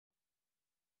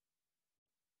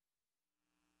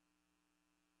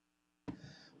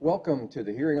Welcome to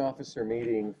the hearing officer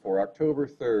meeting for October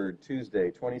 3rd, Tuesday,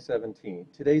 2017.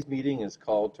 Today's meeting is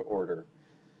called to order.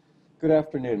 Good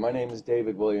afternoon. My name is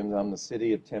David Williams. I'm the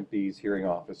City of Tempe's hearing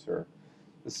officer.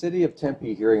 The City of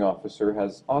Tempe hearing officer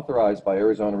has authorized by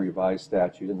Arizona Revised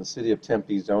Statute and the City of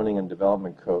Tempe Zoning and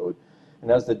Development Code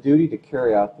and has the duty to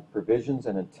carry out the provisions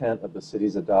and intent of the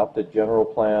city's adopted general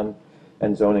plan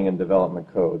and zoning and development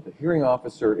code. The hearing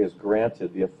officer is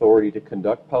granted the authority to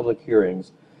conduct public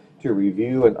hearings to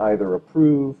review and either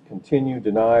approve, continue,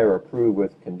 deny, or approve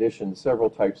with conditions several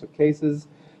types of cases,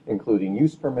 including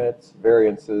use permits,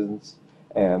 variances,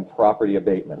 and property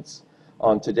abatements.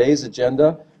 On today's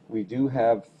agenda, we do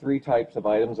have three types of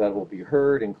items that will be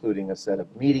heard, including a set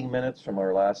of meeting minutes from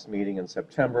our last meeting in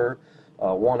September,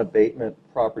 one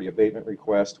property abatement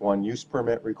request, one use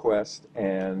permit request,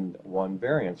 and one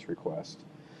variance request.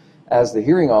 As the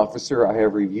hearing officer, I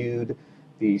have reviewed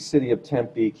the City of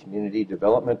Tempe Community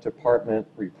Development Department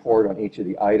report on each of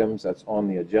the items that's on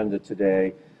the agenda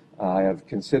today. I have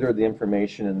considered the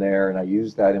information in there, and I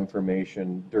used that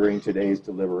information during today's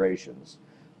deliberations.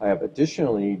 I have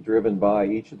additionally driven by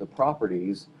each of the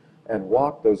properties and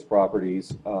walked those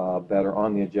properties that are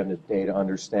on the agenda today to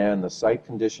understand the site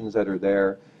conditions that are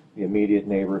there, the immediate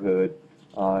neighborhood,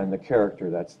 and the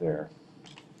character that's there.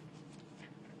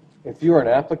 If you are an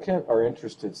applicant or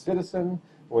interested citizen,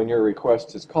 when your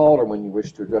request is called or when you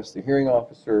wish to address the hearing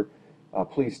officer,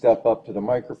 please step up to the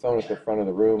microphone at the front of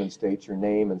the room and state your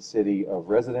name and city of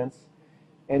residence.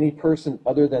 Any person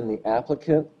other than the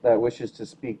applicant that wishes to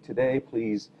speak today,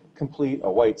 please complete a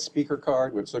white speaker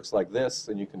card, which looks like this,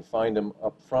 and you can find them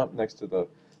up front next to the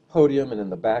podium and in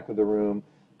the back of the room.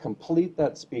 Complete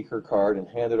that speaker card and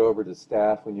hand it over to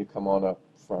staff when you come on up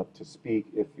front to speak,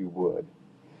 if you would.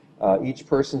 Each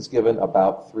person's given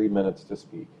about 3 minutes to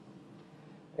speak.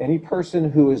 Any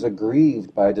person who is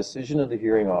aggrieved by a decision of the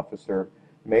hearing officer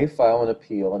may file an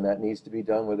appeal, and that needs to be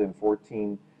done within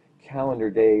 14 calendar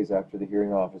days after the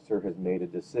hearing officer has made a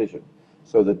decision.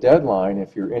 So the deadline,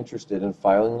 if you're interested in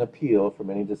filing an appeal from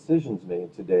any decisions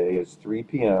made today, is 3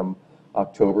 p.m.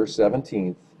 October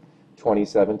 17th,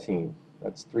 2017.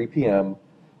 That's 3 p.m.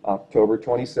 October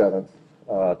 27th,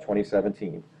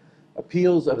 2017.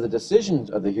 Appeals of the decisions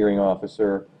of the hearing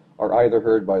officer are either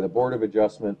heard by the Board of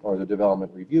Adjustment or the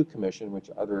Development Review Commission,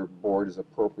 which other board is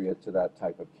appropriate to that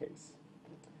type of case.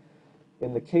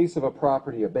 In the case of a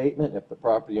property abatement, if the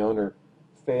property owner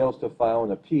fails to file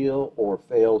an appeal or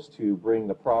fails to bring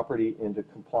the property into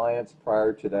compliance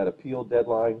prior to that appeal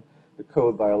deadline, the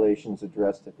code violations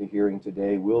addressed at the hearing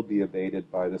today will be abated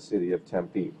by the City of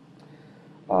Tempe.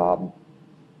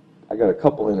 I got a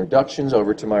couple introductions.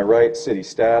 Over to my right, City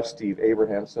staff, Steve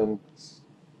Abrahamson,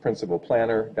 Principal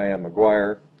Planner, Diane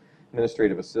McGuire,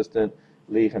 Administrative Assistant,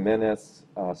 Lee Jimenez,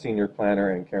 Senior Planner,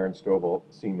 and Karen Stovall,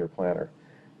 Senior Planner.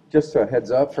 Just a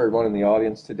heads up for everyone in the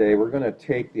audience today, we're going to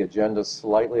take the agenda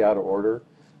slightly out of order.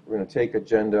 We're going to take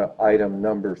agenda item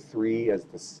number 3 as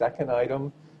the second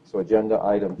item, so agenda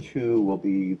item 2 will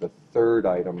be the third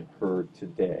item heard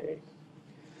today.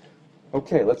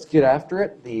 Okay, let's get after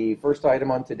it. The first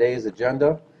item on today's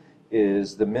agenda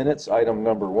is the minutes, item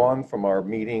number 1 from our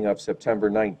meeting of September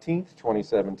 19th,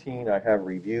 2017. I have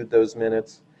reviewed those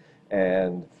minutes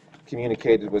and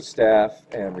communicated with staff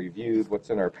and reviewed what's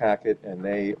in our packet, and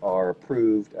they are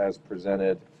approved as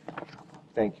presented.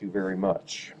 Thank you very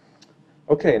much.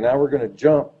 Okay, now we're going to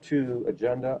jump to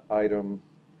agenda item,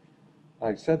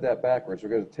 I said that backwards. We're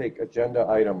going to take agenda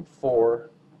item 4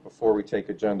 before we take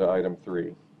agenda item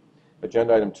 3.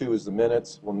 Agenda item 2 is the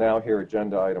minutes. We'll now hear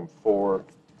agenda item 4.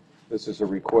 This is a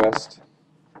request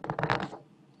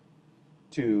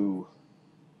to,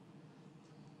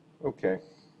 okay,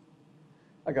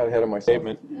 I got ahead of my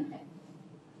statement.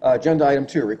 Agenda item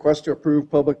 2, request to approve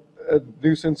public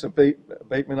nuisance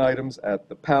abatement items at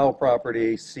the Powell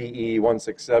property, CE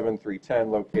 167310,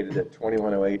 located at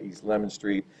 2108 East Lemon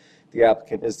Street. The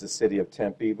applicant is the City of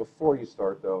Tempe. Before you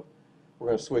start, though, we're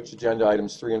going to switch agenda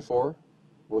items 3 and 4.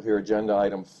 We'll hear agenda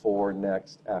item 4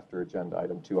 next after agenda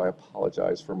item 2. I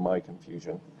apologize for my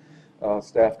confusion.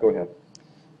 Staff, go ahead.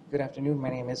 Good afternoon. My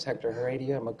name is Hector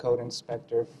Heredia. I'm a code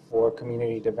inspector for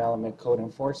Community Development Code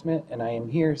Enforcement, and I am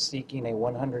here seeking a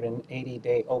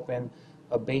 180-day open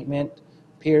abatement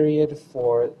period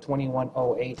for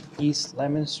 2108 East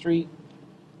Lemon Street,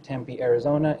 Tempe,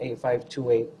 Arizona,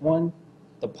 85281,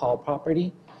 the Paul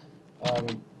property.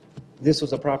 This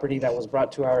was a property that was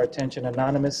brought to our attention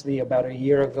anonymously about a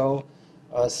year ago.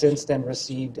 Since then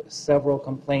received several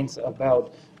complaints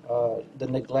about the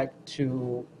neglect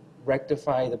to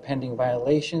rectify the pending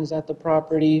violations at the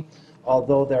property.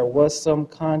 Although there was some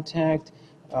contact,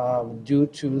 due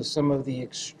to some of the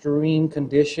extreme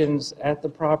conditions at the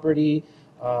property.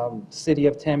 City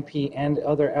of Tempe and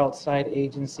other outside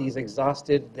agencies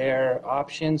exhausted their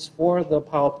options for the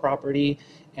Powell property,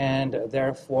 and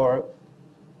therefore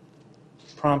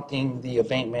prompting the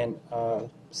abatement,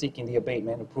 seeking the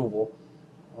abatement approval.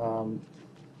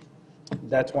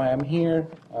 That's why I'm here.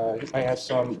 I have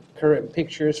some current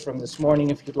pictures from this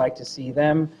morning if you'd like to see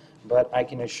them, but I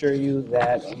can assure you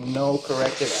that no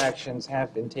corrective actions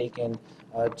have been taken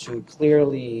to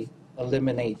clearly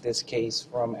eliminate this case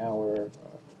from our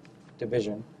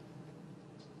division.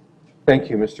 Thank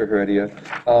you, Mr. Heredia.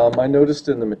 I noticed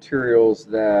in the materials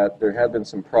that there had been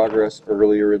some progress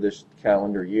earlier this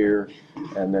calendar year,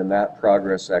 and then that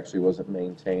progress actually wasn't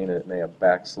maintained, and it may have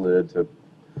backslid to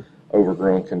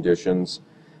overgrown conditions.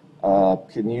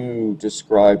 Can you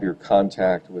describe your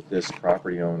contact with this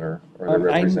property owner or the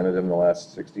representative in the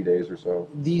last 60 days or so?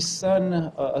 The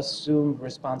son assumed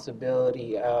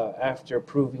responsibility after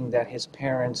proving that his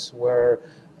parents were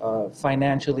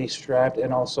financially strapped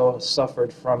and also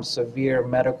suffered from severe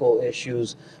medical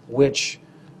issues, which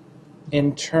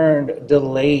in turn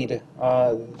delayed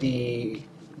the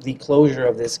closure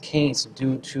of this case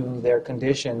due to their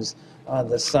conditions.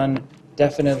 The son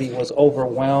definitely was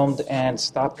overwhelmed and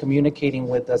stopped communicating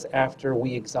with us after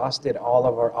we exhausted all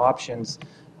of our options.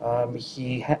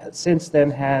 He since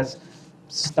then has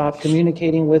stopped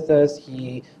communicating with us.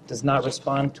 He does not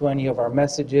respond to any of our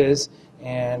messages,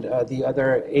 and the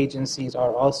other agencies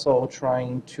are also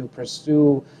trying to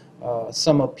pursue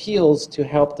some appeals to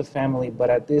help the family, but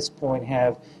at this point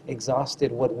have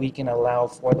exhausted what we can allow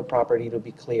for the property to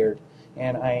be cleared.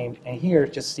 And I'm here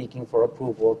just seeking for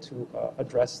approval to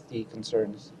address the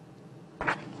concerns.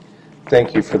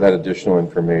 Thank you for that additional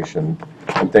information,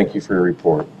 and thank you for your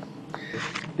report.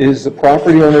 Is the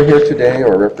property owner here today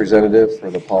or a representative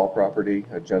for the Paul property,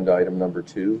 agenda item number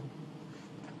 2?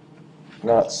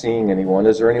 Not seeing anyone.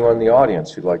 Is there anyone in the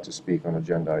audience who'd like to speak on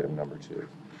agenda item number 2?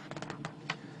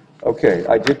 Okay,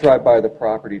 I did drive by the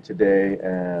property today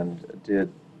and did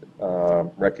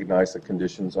recognize the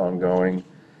conditions ongoing.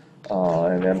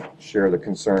 And then share the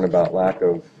concern about lack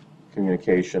of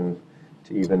communication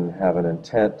to even have an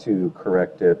intent to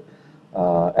correct it.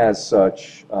 As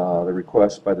such, the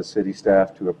request by the city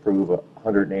staff to approve a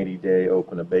 180-day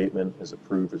open abatement is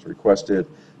approved as requested.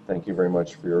 Thank you very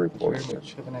much for your report. Thank you very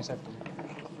much. Have a nice afternoon.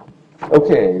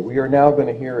 Okay, we are now going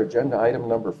to hear agenda item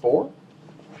number 4,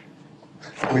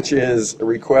 which is a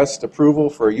request approval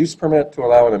for a use permit to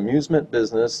allow an amusement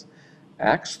business,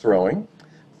 axe throwing,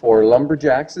 for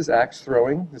Lumberjacks' Axe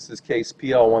Throwing. This is case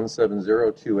PL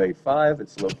 170285.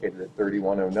 It's located at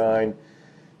 3109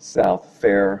 South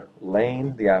Fair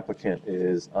Lane. The applicant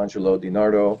is Angelo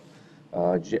DiNardo,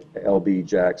 LB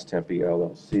Jacks Tempe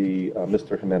LLC.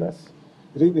 Mr. Jimenez.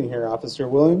 Good evening here, Officer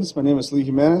Williams. My name is Lee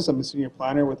Jimenez. I'm a senior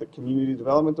planner with the Community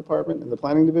Development Department in the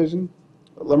Planning Division.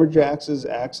 Lumberjacks'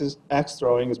 Axe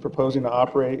Throwing is proposing to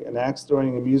operate an axe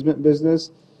throwing amusement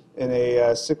business in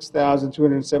a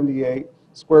 6,278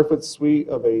 square foot suite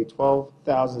of a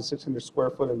 12,600 square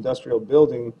foot industrial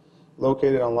building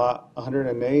located on lot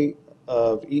 108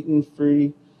 of Eaton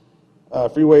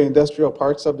Freeway Industrial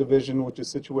Park Subdivision, which is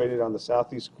situated on the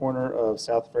southeast corner of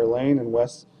South Fair Lane and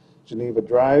West Geneva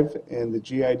Drive in the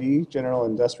GID, General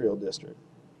Industrial District.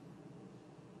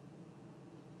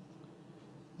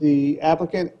 The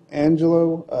applicant,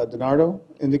 Angelo DiNardo,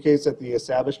 indicates that the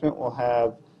establishment will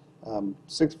have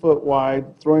 6-foot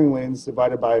wide throwing lanes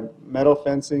divided by metal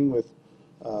fencing with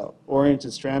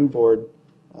oriented strand board,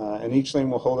 and each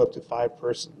lane will hold up to 5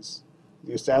 persons.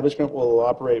 The establishment will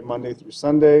operate Monday through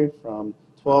Sunday from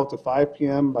 12 to 5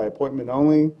 p.m. by appointment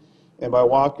only, and by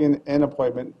walk-in and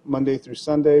appointment Monday through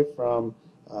Sunday from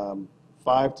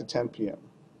 5 to 10 p.m.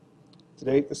 To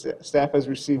date, the staff has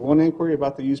received 1 inquiry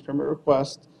about the use permit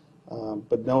request,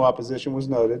 but no opposition was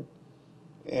noted.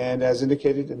 And as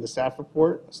indicated in the staff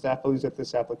report, staff believes that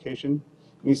this application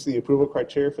meets the approval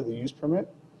criteria for the use permit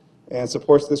and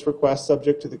supports this request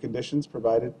subject to the conditions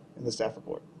provided in the staff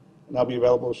report. And I'll be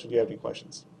available should you have any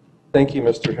questions. Thank you,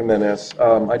 Mr. Jimenez.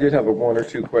 I did have 1 or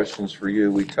 2 questions for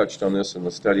you. We touched on this in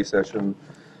the study session.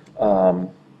 So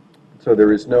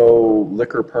there is no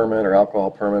liquor permit or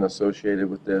alcohol permit associated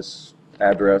with this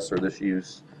address or this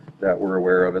use that we're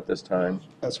aware of at this time?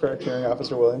 That's correct, Hearing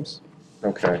Officer Williams.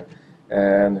 Okay.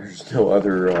 And there's no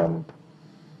other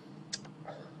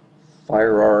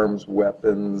firearms,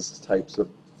 weapons, types of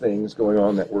things going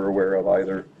on that we're aware of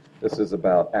either? This is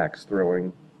about axe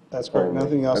throwing. That's correct. only.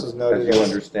 Nothing else is noted. As you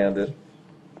understand it?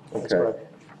 That's Okay. correct.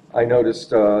 I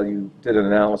noticed you did an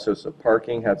analysis of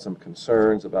parking, had some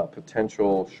concerns about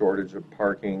potential shortage of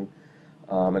parking.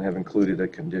 and have included a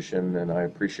condition, and I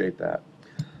appreciate that.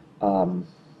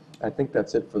 I think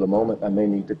that's it for the moment. I may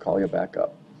need to call you back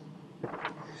up.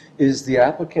 Is the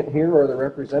applicant here or the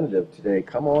representative today?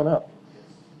 Come on up.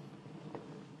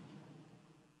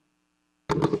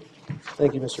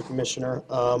 Thank you, Mr. Commissioner.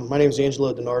 My name is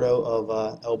Angelo DiNardo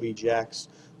of LB Jacks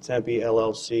Tempe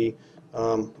LLC.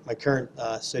 My current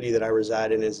city that I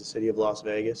reside in is the city of Las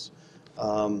Vegas.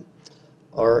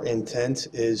 Our intent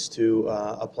is to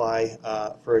apply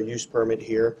for a use permit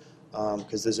here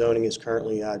because the zoning is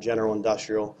currently general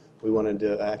industrial. We wanted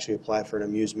to actually apply for an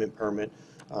amusement permit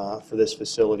for this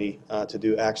facility to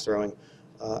do axe throwing.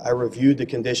 I reviewed the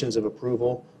conditions of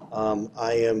approval.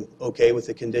 I am okay with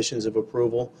the conditions of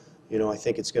approval. You know, I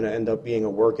think it's going to end up being a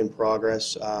work in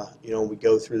progress. You know, we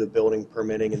go through the building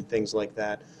permitting and things like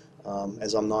that,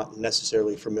 as I'm not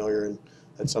necessarily familiar, and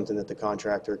that's something that the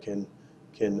contractor can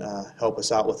help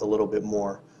us out with a little bit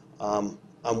more.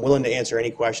 I'm willing to answer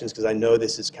any questions because I know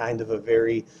this is kind of a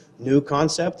very new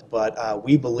concept, but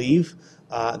we believe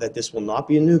that this will not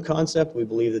be a new concept. We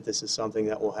believe that this is something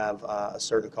that will have a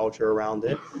certain culture around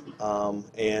it,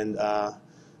 and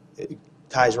it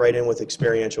ties right in with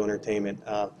experiential entertainment.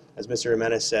 As Mr.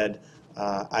 Jimenez said,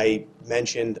 I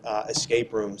mentioned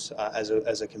escape rooms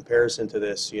as a comparison to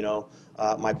this. You know,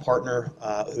 my partner,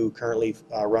 who currently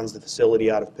runs the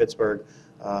facility out of Pittsburgh,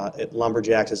 at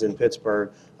Lumberjacks is in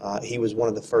Pittsburgh. He was one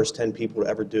of the first 10 people to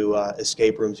ever do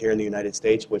escape rooms here in the United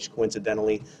States, which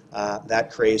coincidentally, that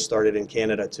craze started in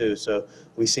Canada too. So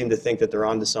we seem to think that they're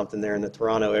onto something there in the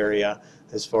Toronto area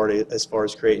as far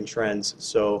as creating trends.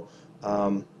 So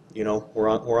you know, we're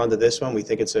on to this one. We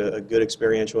think it's a good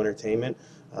experiential entertainment.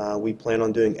 We plan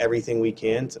on doing everything we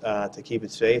can to keep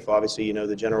it safe. Obviously, you know,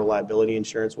 the general liability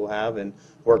insurance we'll have and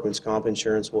workman's comp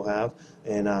insurance we'll have,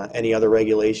 and any other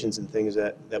regulations and things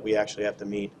that we actually have to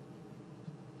meet.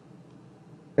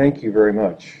 Thank you very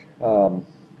much.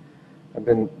 I've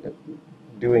been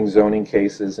doing zoning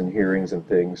cases and hearings and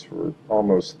things for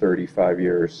almost 35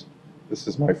 years. This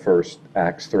is my first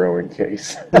axe throwing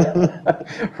case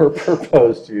or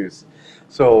proposed use.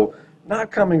 So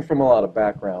not coming from a lot of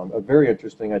background, very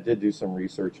interesting. I did do some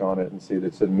research on it and see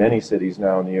that in many cities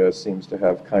now in the U.S. seems to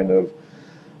have kind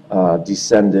of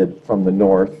descended from the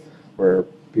north, where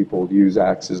people use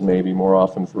axes maybe more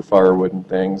often for firewood and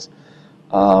things.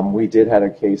 We did have a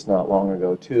case not long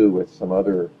ago too with some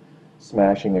other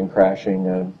smashing and crashing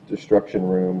and destruction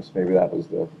rooms. Maybe that was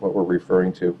what we're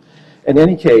referring to. In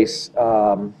any case,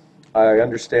 I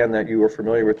understand that you are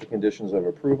familiar with the conditions of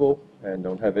approval and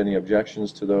don't have any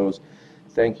objections to those.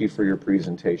 Thank you for your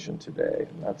presentation today.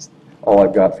 And that's all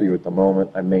I've got for you at the moment.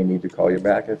 I may need to call you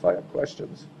back if I have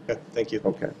questions. Okay, thank you.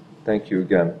 Okay, thank you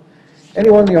again.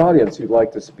 Anyone in the audience who'd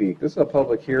like to speak? This is a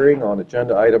public hearing on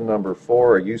agenda item number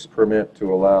 4, a use permit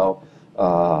to allow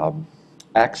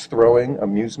axe throwing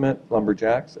amusement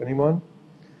lumberjacks. Anyone?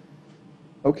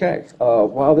 Okay,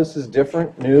 while this is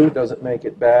different, new, doesn't make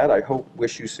it bad. I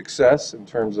wish you success in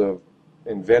terms of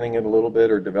inventing it a little bit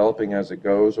or developing as it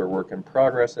goes, or work in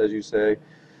progress, as you say.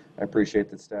 I appreciate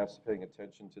that staff's paying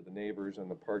attention to the neighbors and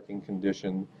the parking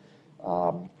condition.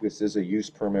 This is a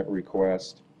use permit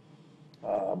request,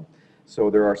 so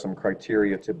there are some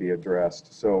criteria to be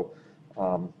addressed. So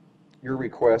your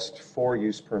request for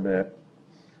use permit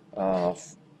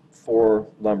for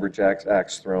Lumberjacks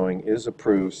axe throwing is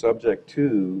approved, subject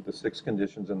to the 6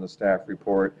 conditions in the staff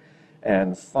report,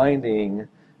 and finding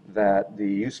that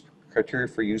the criteria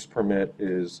for use permit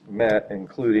is met,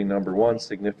 including number 1,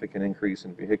 significant increase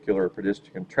in vehicular or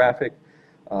pedestrian traffic.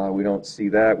 We don't see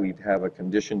that. We'd have a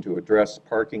condition to address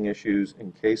parking issues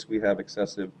in case we have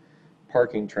excessive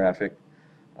parking traffic.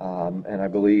 And I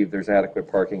believe there's adequate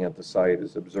parking at the site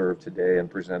as observed today and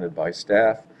presented by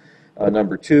staff.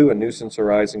 Number 2, a nuisance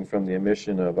arising from the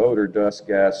emission of odor, dust,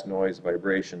 gas, noise,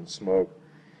 vibration, smoke,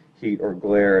 heat, or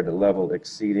glare at a level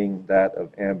exceeding that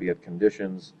of ambient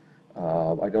conditions.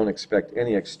 I don't expect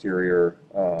any exterior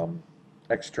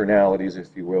externalities, if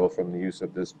you will, from the use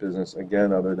of this business,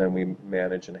 again, other than we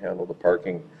manage and handle the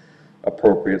parking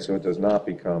appropriate so it does not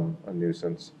become a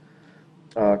nuisance.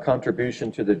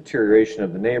 Contribution to the deterioration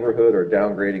of the neighborhood or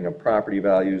downgrading of property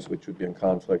values, which would be in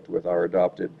conflict with our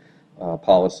adopted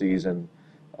policies and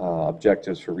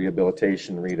objectives for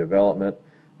rehabilitation and redevelopment.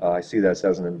 I see this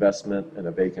as an investment in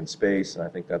a vacant space, and I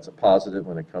think that's a positive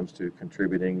when it comes to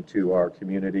contributing to our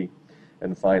community,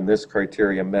 and find this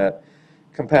criteria met.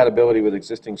 Compatibility with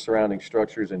existing surrounding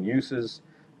structures and uses.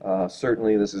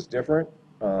 Certainly this is different,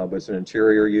 but it's an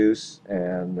interior use,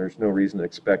 and there's no reason to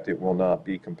expect it will not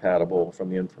be compatible from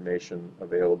the information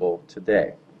available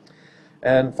today.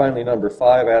 And finally, number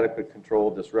 5, adequate control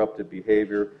of disruptive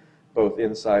behavior. both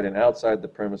inside and outside the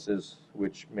premises,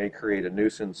 which may create a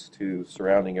nuisance to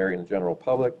surrounding area and the general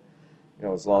public. You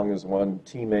know, as long as one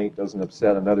teammate doesn't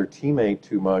upset another teammate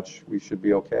too much, we should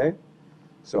be okay.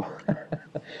 So,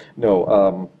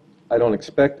 no, I don't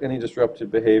expect any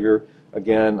disruptive behavior.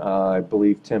 Again, I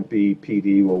believe Tempe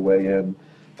PD will weigh in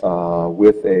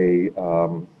with a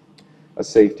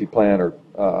safety plan, or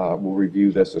we'll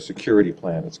review this, a security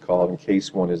plan it's called, in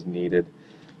case one is needed,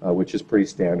 which is pretty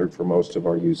standard for most of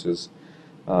our uses.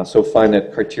 So find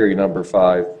that criteria number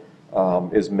 5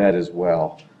 is met as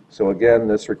well. So again,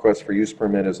 this request for use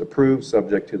permit is approved,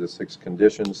 subject to the 6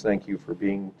 conditions. Thank you for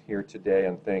being here today,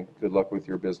 and good luck with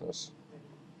your business.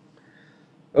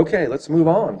 Okay, let's move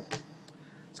on.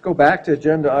 Let's go back to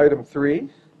agenda item 3.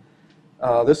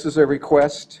 This is a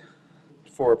request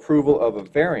for approval of a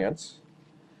variance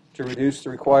to reduce the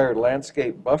required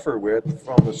landscape buffer width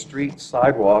from the street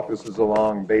sidewalk. This is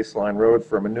along Baseline Road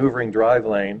for a maneuvering drive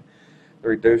lane.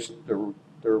 The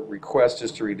request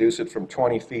is to reduce it from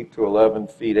 20 feet to 11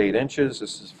 feet 8 inches.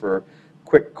 This is for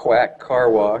Quick Quack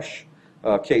Car Wash,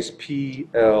 case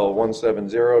PL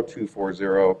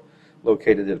 170240,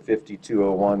 located at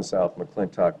 5201 South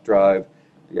McClintock Drive.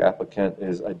 The applicant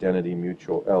is Identity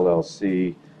Mutual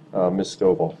LLC. Ms.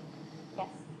 Stovall. Yes,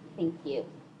 thank you.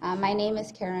 My name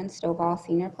is Karen Stovall,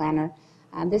 Senior Planner.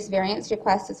 This variance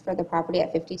request is for the property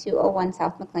at 5201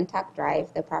 South McClintock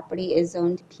Drive. The property is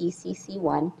zoned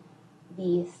PCC1.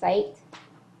 The site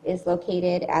is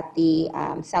located at the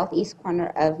southeast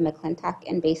corner of McClintock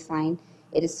and Baseline.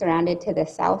 It is surrounded to the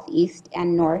southeast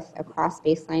and north across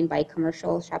Baseline by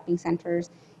commercial shopping centers,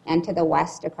 and to the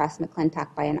west across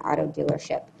McClintock by an auto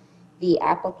dealership. The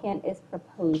applicant is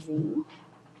proposing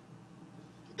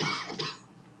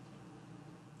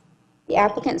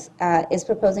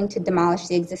to demolish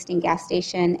the existing gas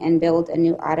station and build a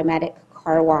new automatic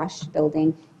car wash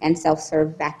building and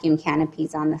self-serve vacuum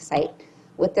canopies on the site.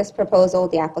 With this proposal,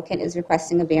 the applicant is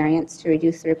requesting a variance to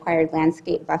reduce the required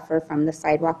landscape buffer from the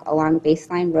sidewalk along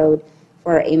Baseline Road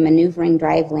for a maneuvering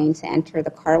drive lane to enter the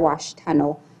car wash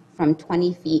tunnel from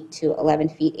 20 feet to 11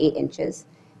 feet 8 inches.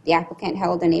 The applicant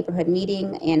held a neighborhood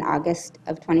meeting in August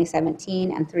of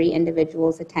 2017, and 3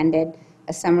 individuals attended.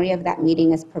 A summary of that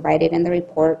meeting is provided in the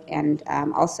report and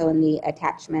also in the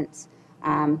attachments,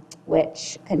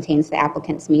 which contains the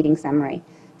applicant's meeting summary.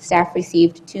 Staff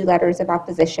received 2 letters of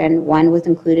opposition. One was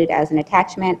included as an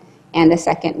attachment, and the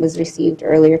second was received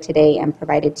earlier today and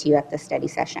provided to you at the study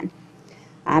session.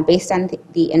 Based on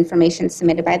the information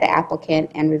submitted by the applicant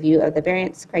and review of the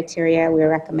variance criteria, we are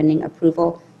recommending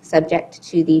approval subject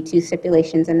to the 2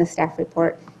 stipulations in the staff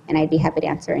report, and I'd be happy to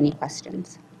answer any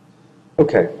questions.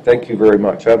 Okay, thank you very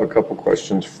much. I have a couple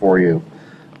questions for you.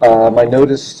 I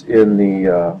noticed in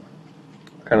the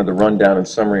kind of the rundown and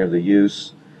summary of the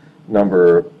use,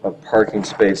 number of parking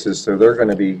spaces, so they're going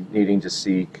to be needing to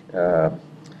seek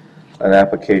an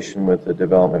application with the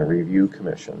Development Review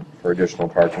Commission for additional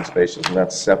parking spaces, and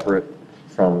that's separate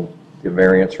from the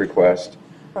variance request.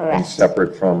 Correct. And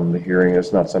separate from the hearing.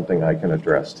 It's not something I can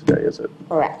address today, is it?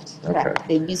 Correct. Okay. Correct.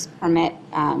 The use permit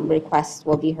request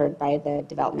will be heard by the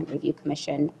Development Review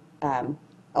Commission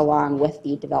along with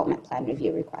the development plan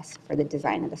review request for the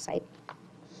design of the site.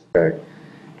 Okay.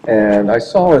 And I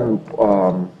saw in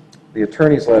the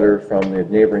attorney's letter from the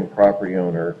neighboring property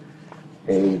owner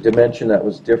a dimension that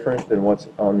was different than what's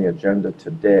on the agenda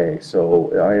today.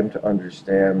 So I am to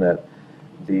understand that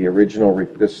the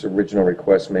this original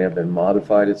request may have been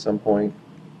modified at some point?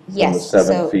 Yes. From the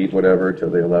 7 feet, whatever, to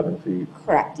the 11 feet?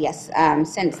 Correct, yes.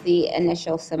 Since the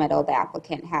initial submittal, the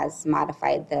applicant has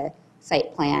modified the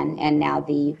site plan, and now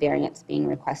the variance being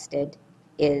requested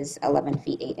is 11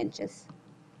 feet 8 inches.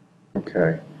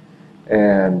 Okay.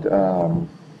 And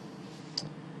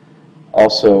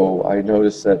also, I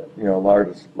noticed that, you know,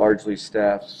 largely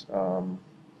staff's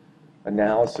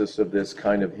analysis of this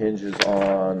kind of hinges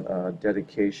on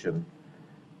dedication,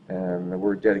 and the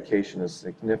word dedication is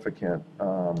significant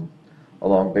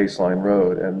along Baseline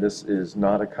Road. And this is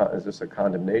not is this a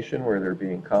condemnation where they're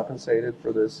being compensated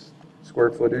for this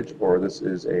square footage, or this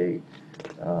is a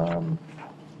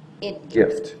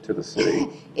gift to the city?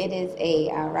 It is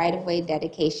a right-of-way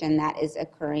dedication that is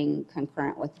occurring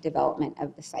concurrent with development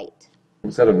of the site.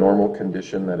 Is that a normal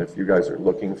condition that if you guys are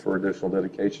looking for additional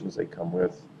dedications, they come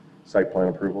with site plan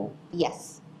approval?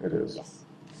 Yes. It is? Yes.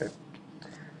 Okay.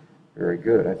 Very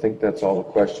good. I think that's all the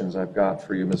questions I've got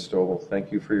for you, Ms. Stovall.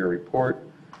 Thank you for your report.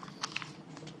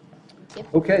 Thank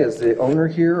you. Okay, is the owner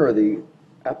here or the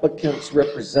applicant's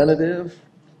representative?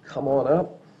 Come on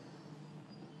up.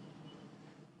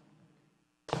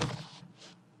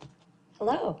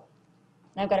 Hello.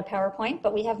 I've got a PowerPoint,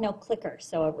 but we have no clicker,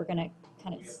 so we're going to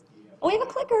kind of... Oh, we have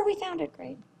a clicker. We found it.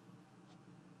 Great.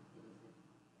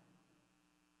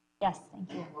 Yes,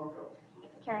 thank you.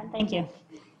 Karen, thank you.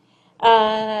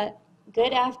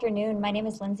 Good afternoon. My name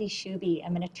is Lindsay Shuby.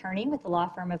 I'm an attorney with the law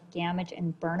firm of Gamage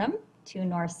and Burnham, 2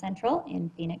 North Central in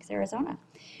Phoenix, Arizona.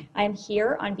 I'm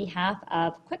here on behalf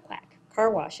of Quick Quack Car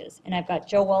Washes, and I've got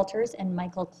Joe Walters and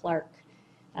Michael Clark.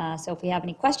 So if we have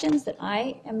any questions that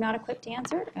I am not equipped to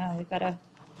answer, we've got a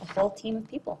full team of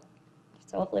people.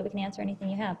 So hopefully we can answer anything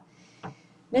you have.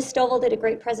 Ms. Stovall did a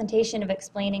great presentation of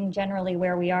explaining generally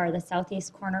where we are, the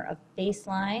southeast corner of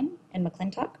Baseline and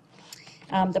McClintock.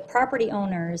 The property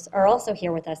owners are also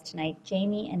here with us tonight,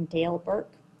 Jamie and Dale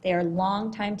Burke. They are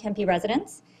longtime Tempe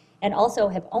residents and also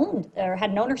have owned or had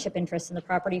an ownership interest in the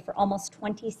property for almost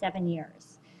 27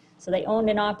 years. So they owned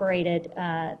and operated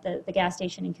the gas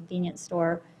station and convenience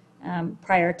store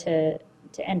prior to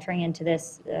entering into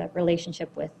this relationship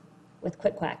with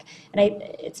Quick Quack. And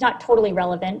it's not totally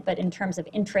relevant, but in terms of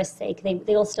interest's sake, they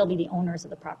will still be the owners of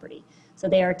the property. So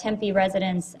they are Tempe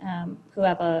residents who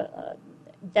have a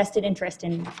vested interest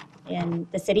in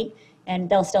the city, and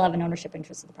they'll still have an ownership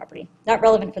interest of the property. Not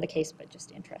relevant for the case, but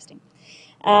just interesting.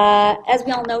 As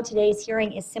we all know, today's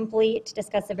hearing is simply to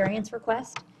discuss the variance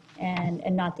request and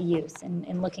not the use.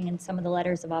 And looking in some of the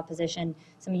letters of opposition,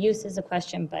 some use is a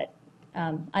question, but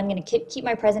I'm going to keep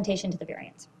my presentation to the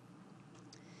variance.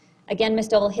 Again, Ms.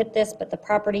 Dole hit this, but the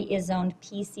property is zoned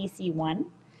PCC1.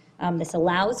 This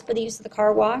allows for the use of the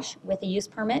car wash with a use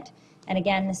permit. And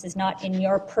again, this is not in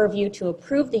your purview to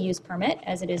approve the use permit,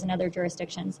 as it is in other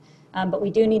jurisdictions. But we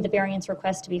do need the variance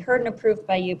request to be heard and approved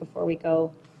by you before we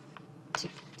go to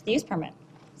the use permit.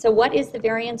 So what is the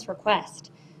variance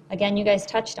request? Again, you guys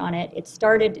touched on it. It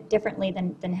started differently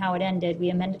than how it ended. We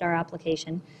amended our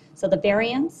application. So the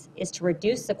variance is to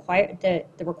reduce the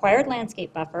required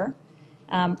landscape buffer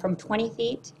from 20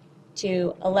 feet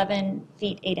to 11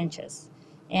 feet 8 inches.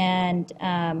 And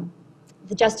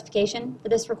the justification for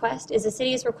this request is the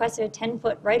city has requested a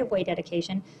 10-foot right-of-way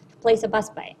dedication to place a bus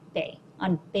bay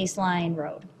on Baseline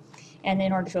Road. And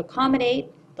in order to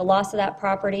accommodate the loss of that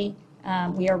property,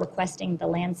 we are requesting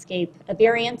a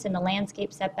variance in the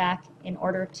landscape setback in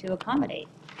order to accommodate.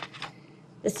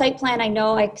 The site plan, I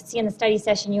know I could see in the study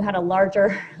session you had a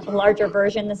larger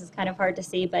version. This is kind of hard to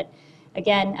see, but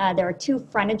again, there are 2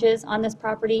 frontages on this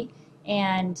property,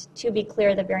 and to be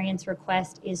clear, the variance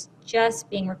request is just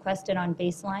being requested on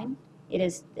Baseline.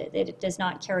 It does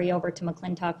not carry over to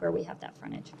McClintock where we have that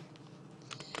frontage.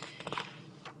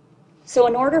 So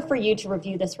in order for you to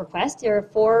review this request, there are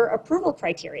 4 approval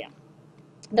criteria.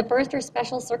 The first are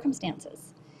special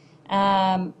circumstances.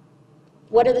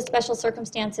 What are the special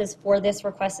circumstances for this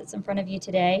request that's in front of you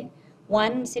today?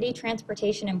 1, city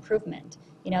transportation improvement.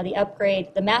 You know,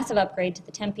 the massive upgrade to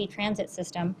the Tempe transit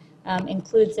system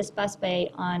includes this bus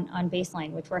bay on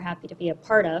Baseline, which we're happy to be a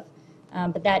part of,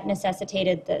 but that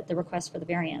necessitated the request for the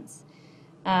variance.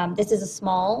 This is a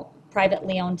small,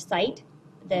 privately owned site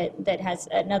that has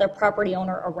another property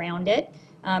owner around it,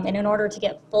 and in order to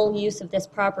get full use of this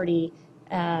property,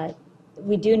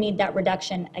 we do need that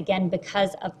reduction, again,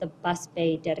 because of the bus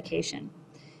bay dedication.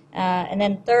 And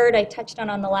then third, I touched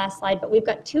on the last slide, but we've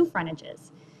got 2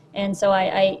 frontages. And so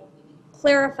I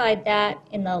clarified that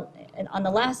on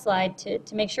the last slide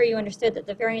to make sure you understood that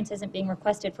the variance isn't being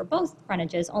requested for both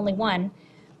frontages, only 1.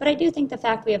 But I do think the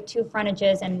fact we have 2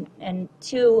 frontages and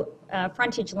 2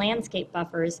 frontage landscape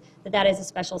buffers, that is a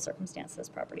special circumstance to this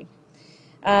property.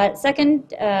 Second,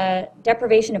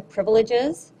 deprivation of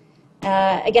privileges.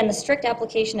 Again, the strict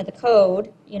application of the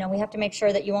code, you know, we have to make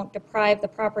sure that you won't deprive the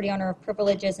property owner of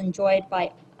privileges enjoyed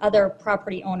by other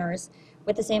property owners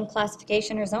with the same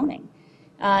classification or zoning.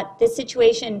 This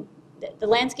situation, the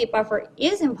landscape buffer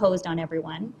is imposed on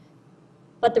everyone,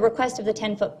 but the request of the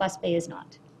 10-foot bus bay is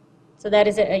not. So that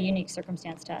is a unique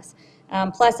circumstance to us.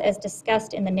 Plus, as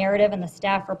discussed in the narrative and the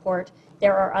staff report,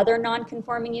 there are other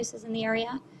non-conforming uses in the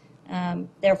area.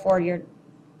 Therefore, you're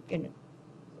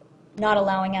not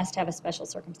allowing us to have a special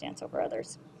circumstance over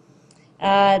others.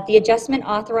 The adjustment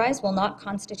authorized will not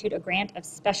constitute a grant of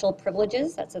special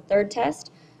privileges. That's a third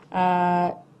test.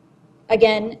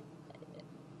 Again,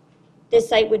 this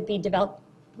site would be developed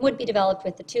with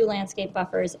the 2 landscape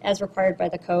buffers as required by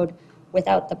the code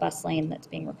without the bus lane that's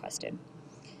being requested.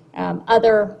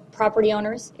 Other property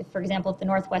owners, if, for example, if the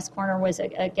northwest corner was,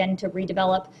 again, to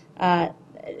redevelop,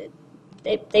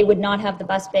 they would not have the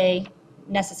bus bay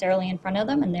necessarily in front of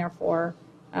them and therefore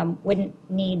wouldn't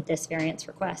need this variance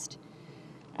request.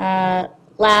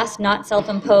 Last, not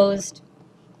self-imposed.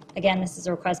 Again, this is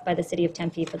a request by the City of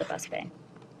Tempe for the bus bay.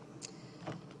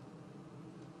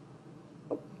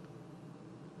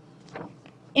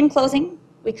 In closing,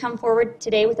 We come forward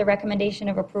today with a recommendation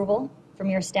of approval from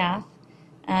your staff.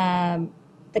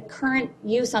 The current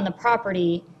use on the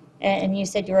property, and you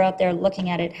said you were out there looking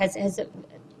at it, has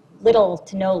little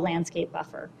to no landscape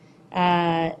buffer.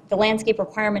 The landscape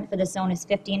requirement for this zone is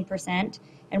 15%,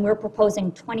 and we're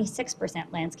proposing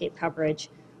 26% landscape coverage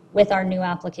with our new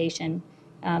application,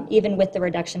 even with the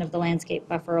reduction of the landscape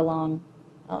buffer along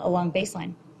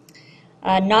baseline.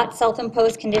 Not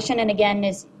self-imposed condition, and again,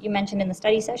 as you mentioned in the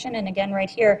study session, and again right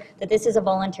here, that this is a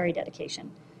voluntary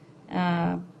dedication.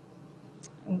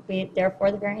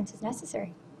 Therefore, the variance is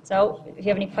necessary. So if you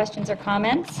have any questions or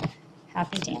comments,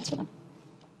 happy to answer them.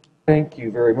 Thank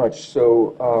you very much.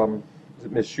 So, is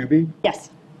it Ms. Shuby? Yes.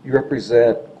 You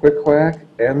represent Quick Quack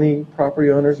and the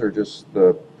property owners, or just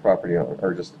the property owner,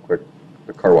 or just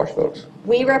the car wash folks?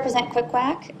 We represent Quick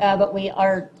Quack, but we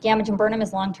are Gamage and Burnham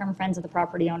is long-term friends of the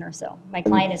property owner, so my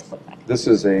client is Quick Quack. This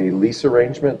is a lease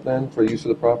arrangement then for the use of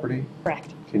the property?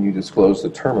 Correct. Can you disclose the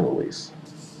term of the lease?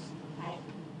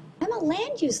 I'm a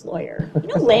land use lawyer. You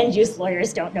know, land use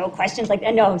lawyers don't know questions like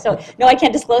that. No, so no, I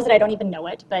can't disclose it. I don't even know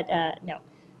it, but no.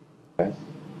 Okay.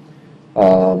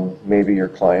 Maybe your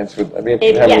clients would, I mean,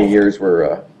 Maybe, how many yes. years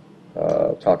we're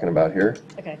talking about here?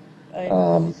 Okay.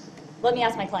 Um, Let me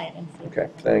ask my client and see. Okay,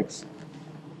 thanks.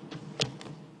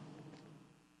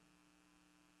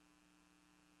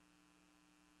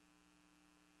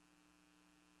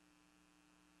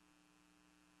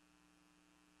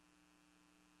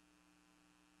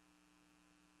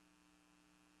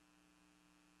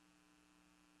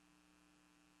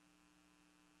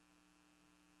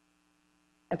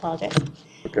 I apologize.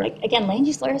 Okay. Again, land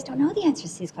use lawyers don't know the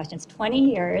answers to these questions.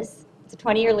 20 years, it's a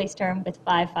 20-year lease term with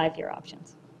 5 year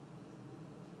options.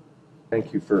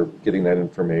 Thank you for getting that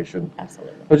information.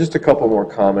 Absolutely. Well, just a couple more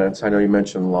comments. I know you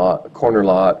mentioned corner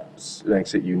lots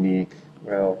makes it unique.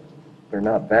 Well, they're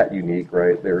not that unique,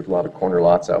 right? There's a lot of corner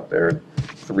lots out there,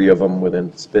 3 of them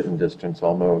within spitting distance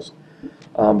almost.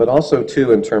 But also,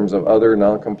 too, in terms of other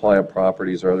non-compliant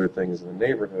properties or other things in the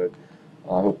neighborhood,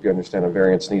 I hope you understand a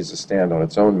variance needs to stand on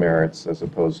its own merits as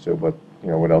opposed to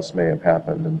what else may have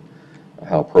happened and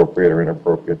how appropriate or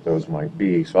inappropriate those might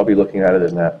be. So I'll be looking at it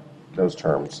in those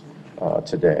terms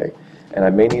today. And I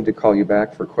may need to call you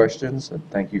back for questions, and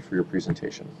thank you for your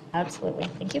presentation. Absolutely.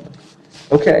 Thank you.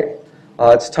 Okay,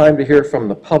 it's time to hear from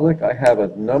the public. I have a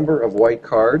number of white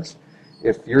cards.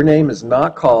 If your name is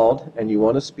not called and you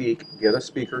want to speak, get a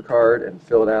speaker card and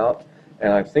fill it out.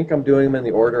 And I think I'm doing them in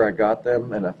the order I got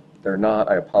them, and if they're not,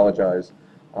 I apologize.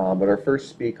 But our first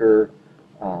speaker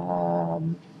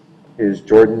is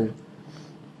Jordan.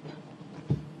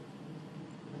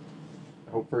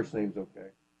 I hope first name's okay.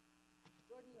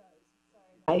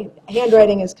 My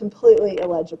handwriting is completely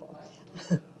illegible.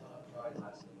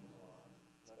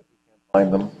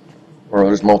 Find them, or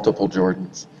there's multiple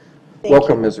Jordans. Thank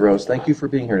Welcome, you. Ms. Rose. Thank you for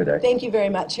being here today. Thank you very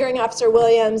much. Hearing Officer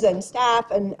Williams and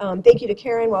staff, and thank you to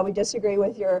Karen. While we disagree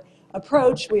with your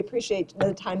approach, we appreciate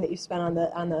the time that you spent on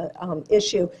the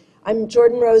issue. I'm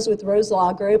Jordan Rose with Rose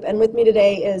Law Group, and with me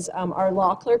today is our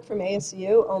law clerk from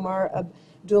ASU, Omar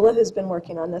Abdullah, who's been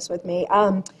working on this with me.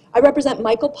 I represent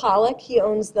Michael Pollack. He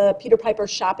owns the Peter Piper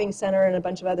Shopping Center and a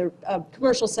bunch of other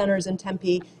commercial centers in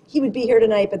Tempe. He would be here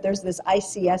tonight, but there's this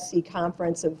ICSC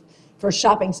conference for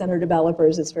shopping center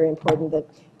developers. It's very important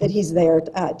that he's there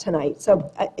tonight.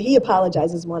 So he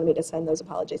apologizes, wanted me to send those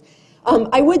apologies.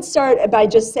 I would start by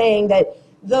just saying that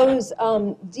those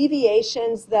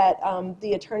deviations that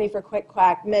the attorney for Quick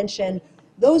Quack mentioned,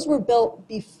 those were built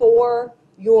before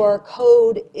your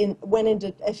code went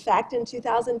into effect in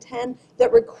 2010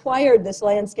 that required this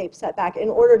landscape setback in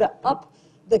order to up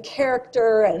the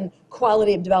character and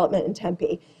quality of development in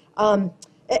Tempe.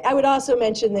 I would also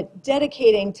mention that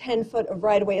dedicating 10 foot of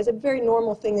right-of-way is a very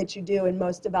normal thing that you do in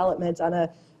most developments on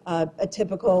a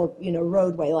typical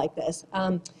roadway like this.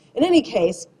 In any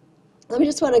case, let me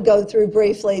just want to go through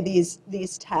briefly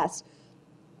these tests.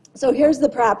 So here's the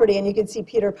property, and you can see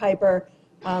Peter Piper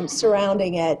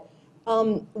surrounding it.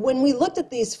 When we looked at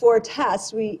these 4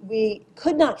 tests, we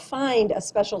could not find a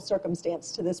special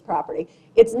circumstance to this property.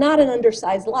 It's not an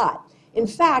undersized lot. In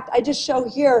fact, I just show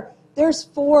here, there's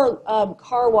 4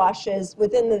 car washes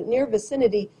within the near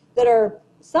vicinity that are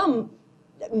some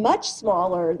much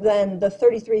smaller than the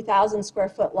 33,000 square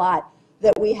foot lot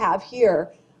that we have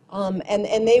here,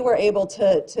 and they were able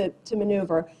to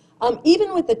maneuver.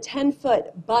 Even with the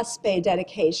 10-foot bus bay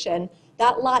dedication,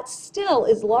 that lot still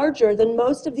is larger than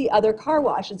most of the other car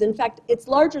washes. In fact, it's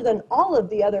larger than all of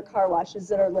the other car washes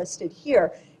that are listed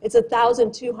here. It's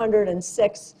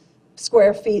 1,206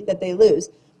 square feet that they lose.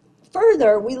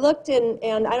 Further, we looked in,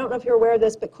 and I don't know if you're aware of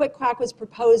this, but Quick Quack was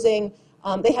proposing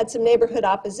They had some neighborhood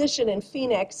opposition in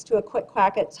Phoenix to a quick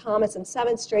quack at Thomas and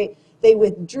 7th Street. They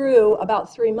withdrew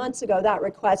about 3 months ago that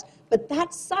request, but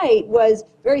that site was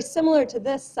very similar to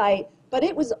this site, but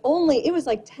it was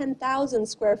like 10,000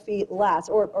 square feet less,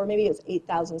 or maybe it was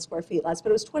 8,000 square feet less, but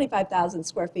it was 25,000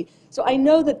 square feet. So I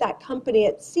know that that company,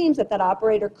 it seems that that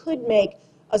operator could make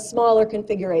a smaller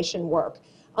configuration work.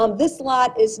 This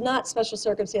lot is not special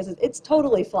circumstances. It's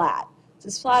totally flat. It's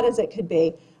as flat as it could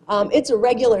be. It's a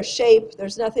regular shape.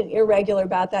 There's nothing irregular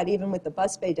about that, even with the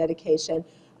bus bay dedication.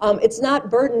 It's not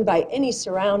burdened by any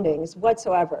surroundings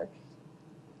whatsoever.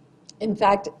 In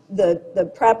fact,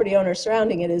 the property owner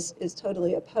surrounding it is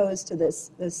totally opposed to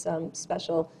this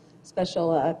special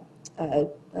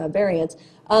variance.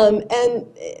 And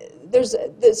there's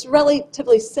this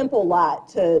relatively simple lot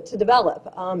to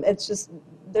develop. It's just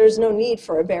there's no need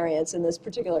for a variance in this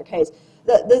particular case.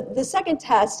 The second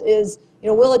test is,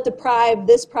 will it deprive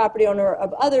this property owner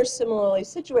of other similarly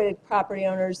situated property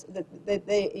owners that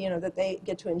they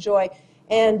get to enjoy?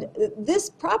 And this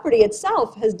property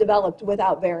itself has developed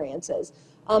without variances.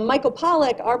 Michael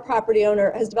Pollack, our property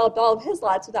owner, has developed all of his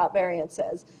lots without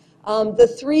variances. The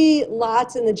 3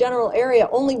 lots in the general area,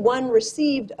 only one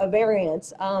received a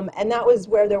variance, and that was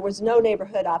where there was no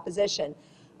neighborhood opposition.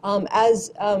 As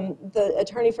the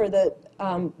attorney for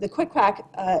the Quick Quack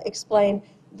explained,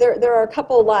 there are a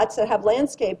couple lots that have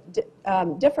landscape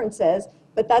differences,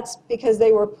 but that's because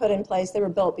they were put in place, they were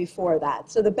built before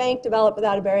that. So the bank developed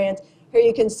without a variance. Here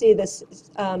you can see this,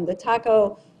 the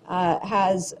Taco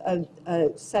has a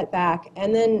setback.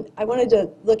 And then I wanted to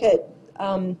look at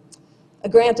a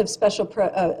grant of special,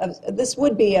 this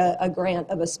would be a grant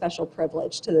of a special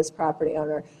privilege to this property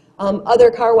owner. Other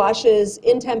car washes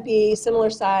in Tempe, similar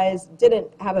size, didn't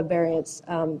have a variance.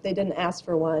 They didn't ask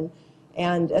for one.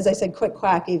 And as I said, Quick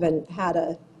Quack even had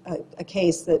a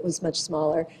case that was much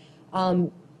smaller.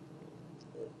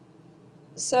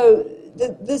 So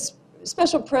this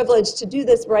special privilege to do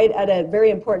this right at a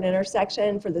very important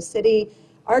intersection for the city,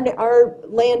 our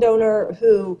landowner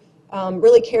who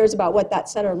really cares about what that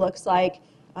center looks like,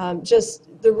 just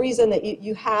the reason that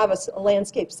you have a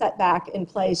landscape setback in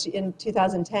place in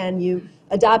 2010, you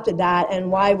adopted that,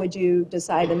 and why would you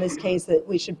decide in this case that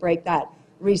we should break that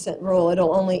recent rule?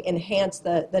 It'll only enhance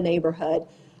the neighborhood.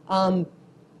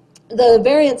 The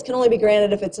variance can only be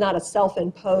granted if it's not a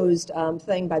self-imposed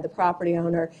thing by the property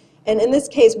owner. And in this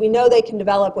case, we know they can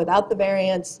develop without the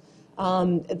variance.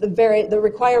 The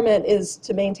requirement is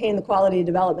to maintain the quality of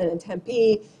development in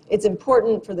Tempe. It's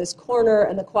important for this corner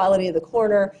and the quality of the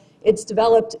corner. It's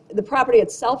developed, the property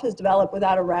itself is developed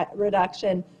without a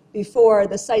reduction before.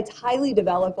 The site's highly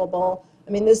developable.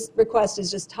 I mean, this request is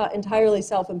just entirely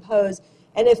self-imposed.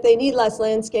 And if they need less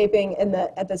landscaping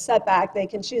at the setback, they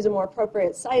can choose a more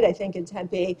appropriate site, I think, in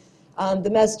Tempe. The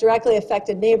most directly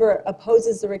affected neighbor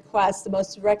opposes the request. The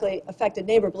most directly affected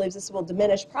neighbor believes this will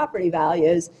diminish property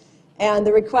values. And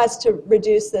the request to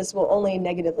reduce this will only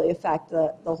negatively affect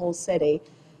the whole city.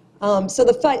 So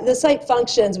the site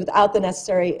functions without the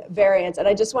necessary variance. And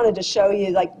I just wanted to show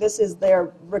you, like, this is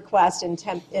their request in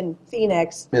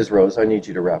Phoenix. Ms. Rose, I need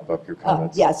you to wrap up your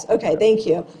comments. Yes, okay, thank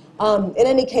you. In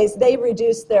any case, they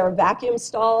reduced their vacuum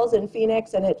stalls in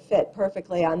Phoenix, and it fit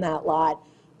perfectly on that lot.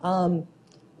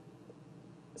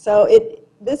 So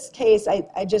this case,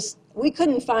 we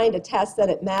couldn't find a test that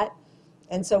it met,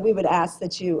 and so we would ask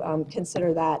that you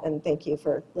consider that, and thank you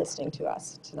for listening to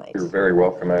us tonight. You're very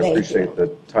welcome. I appreciate the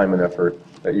time and effort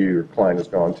that your client has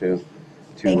gone to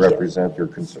represent your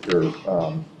do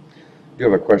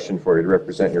have a question for you, to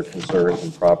represent your concerns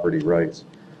and property rights.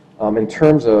 In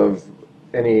terms of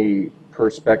any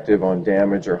perspective on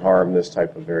damage or harm this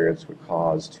type of variance would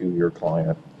cause to your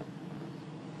client?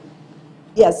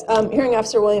 Yes, Hearing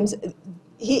Officer Williams,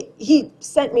 he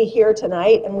sent me here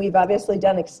tonight, and we've obviously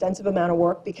done extensive amount of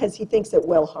work because he thinks it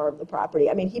will harm the property.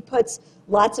 I mean, he puts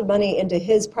lots of money into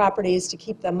his properties to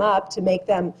keep them up, to make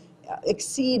them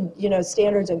exceed,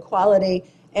 standards and quality.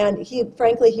 And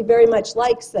frankly, he very much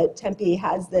likes that Tempe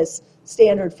has this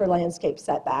standard for landscape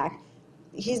setback.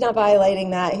 He's not violating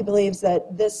that. He believes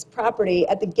that this property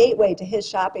at the gateway to his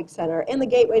shopping center and the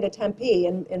gateway to Tempe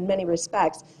in many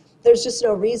respects, there's just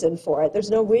no reason for it.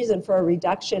 There's no reason for a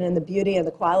reduction in the beauty and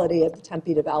the quality of the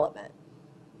Tempe development.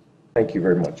 Thank you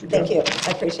very much. Thank you.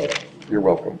 I appreciate it. You're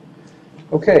welcome.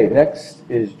 Okay, next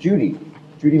is Judy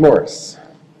Morris.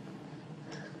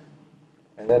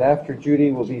 And then after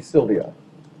Judy will be Sylvia.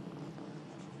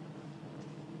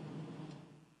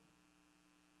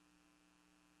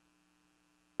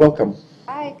 Welcome.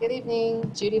 Hi, good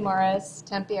evening. Judy Morris,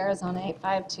 Tempe, Arizona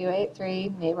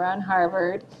 85283, neighbor on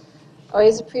Harvard.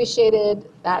 Always appreciated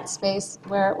that space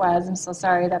where it was. I'm so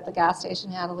sorry that the gas station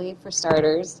had to leave for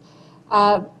starters.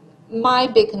 My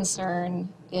big concern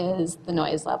is the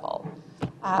noise level.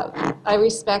 I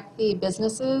respect the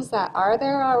businesses that are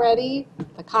there already,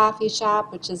 the coffee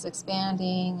shop, which is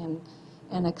expanding,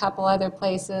 and a couple other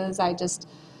places. I just,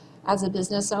 as a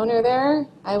business owner there,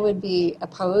 I would be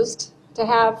opposed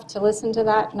to listen to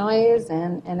that noise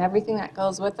and everything that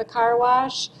goes with the car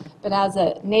wash. But as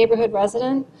a neighborhood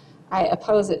resident, I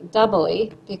oppose it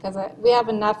doubly because we have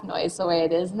enough noise the way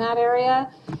it is in that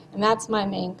area, and that's my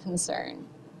main concern.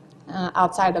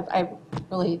 Outside of, I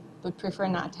really would prefer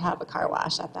not to have a car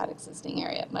wash at that existing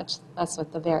area, much less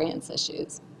with the variance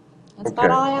issues. That's about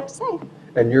Okay. all I have to say.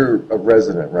 And you're a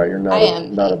resident, right? You're not, I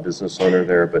am. not a business owner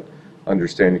there, but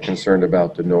understand you're concerned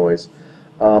about the noise.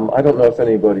 I don't know if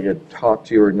anybody had talked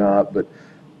to you or not, but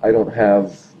I don't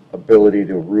have ability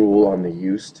to rule on the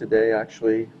use today,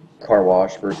 actually. Car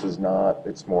wash versus not.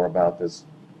 It's more about this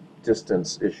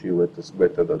distance issue with this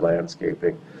width of the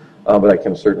landscaping. But I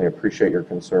can certainly appreciate your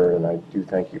concern, and I do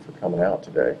thank you for coming out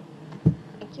today.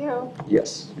 Thank you.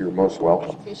 Yes, you're most welcome.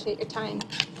 Appreciate your time.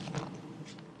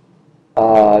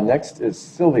 Next is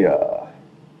Sylvia.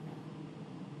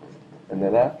 And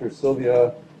then after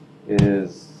Sylvia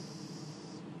is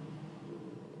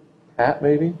Pat,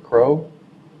 maybe? Crow?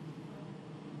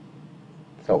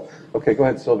 Oh, okay, go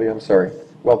ahead, Sylvia. I'm sorry.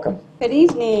 Welcome. Good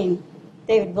evening,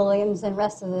 David Williams and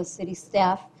rest of the city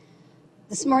staff.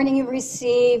 This morning you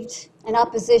received an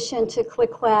opposition to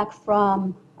Quick Quack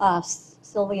from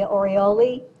Sylvia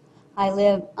Orioli. I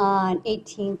live on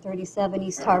 1837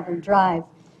 East Harvard Drive.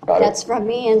 Got it. That's from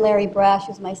me and Larry Brash,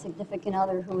 who's my significant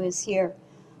other who is here.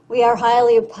 We are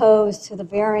highly opposed to the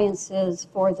variances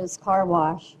for this car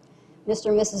wash.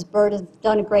 Mr. and Mrs. Bird have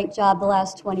done a great job the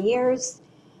last 20 years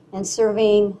in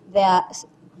serving that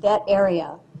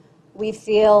area. We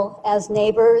feel as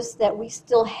neighbors that we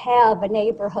still have a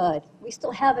neighborhood. We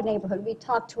still have a neighborhood. We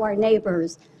talk to our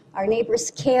neighbors. Our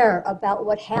neighbors care about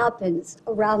what happens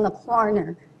around the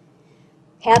corner.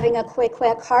 Having a Quick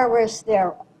Quack car wash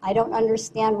there, I don't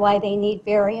understand why they need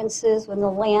variances when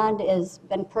the land has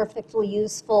been perfectly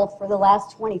useful for the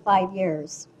last 25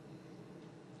 years.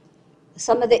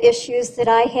 Some of the issues that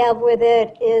I have with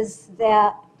it is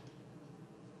that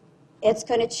it's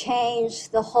going to change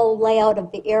the whole layout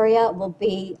of the area. It will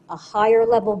be a higher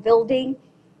level building.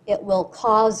 It will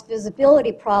cause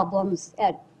visibility problems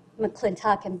at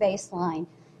McClintock and Baseline.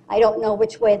 I don't know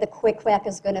which way the Quick Quack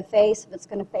is going to face, if it's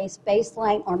going to face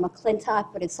Baseline or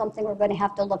McClintock, but it's something we're going to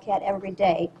have to look at every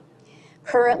day.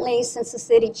 Currently, since the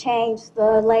city changed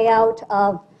the layout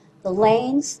of the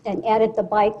lanes and added the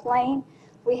bike lane,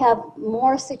 we have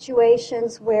more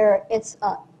situations where it's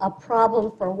a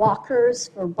problem for walkers,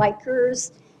 for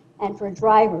bikers, and for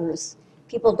drivers.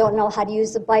 People don't know how to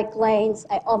use the bike lanes.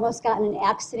 I almost got in an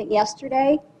accident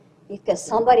yesterday because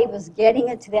somebody was getting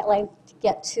into that lane to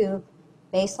get to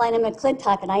Baseline and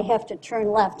McClintock, and I have to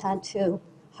turn left onto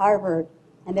Harvard,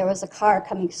 and there was a car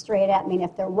coming straight at me, and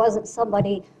if there wasn't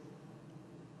somebody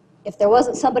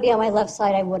on my left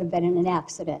side, I would have been in an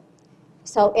accident.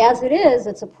 So as it is,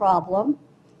 it's a problem.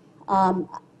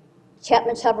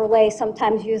 Chapman Chevrolet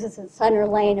sometimes uses the center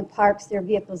lane and parks their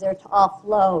vehicles there to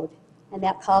offload, and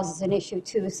that causes an issue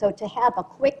too. So to have a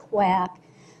Quick Quack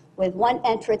with one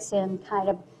entrance and kind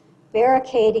of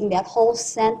barricading that whole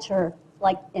center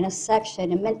like in a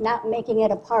section and not making it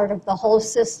a part of the whole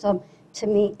system, to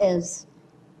me is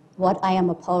what I am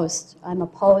opposed. I'm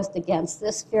opposed against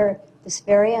this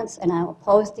variance, and I'm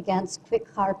opposed against Quick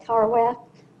Car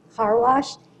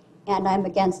Wash, and I'm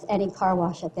against any car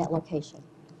wash at that location.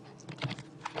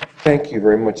 Thank you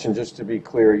very much. And just to be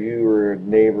clear, you were a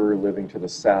neighbor living to the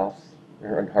south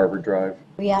on Harvard Drive?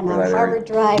 Yeah, on Harvard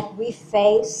Drive, we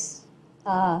face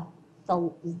the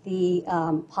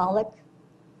Pollock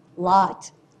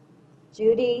lot.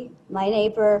 Judy, my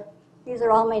neighbor, these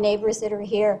are all my neighbors that are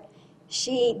here.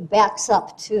 She backs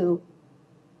up to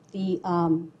the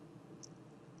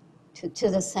to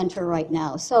the center right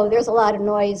now. So there's a lot of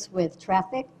noise with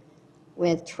traffic,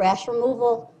 with trash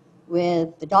removal,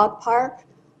 with the dog park,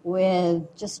 with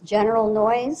just general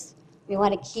noise. We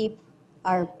want to keep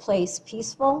our place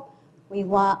peaceful. We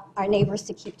want our neighbors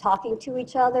to keep talking to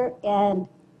each other, and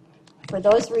for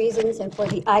those reasons and for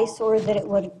the eyesore that it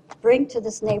would bring to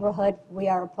this neighborhood, we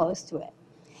are opposed to it.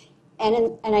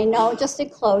 And I know, just in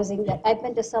closing, that I've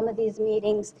been to some of these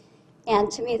meetings, and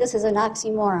to me this is an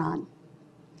oxymoron.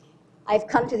 I've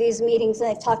come to these meetings and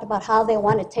they've talked about how they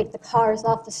want to take the cars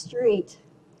off the street.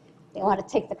 They want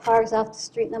to take the cars off the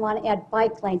street and they want to add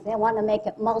bike lanes. They want to make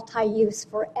it multi-use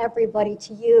for everybody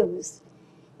to use.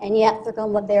 And yet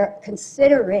they're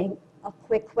considering a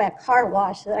Quick Quack car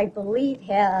wash that I believe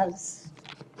has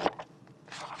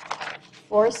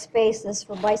 4 spaces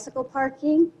for bicycle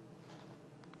parking.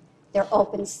 They're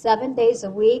open 7 days a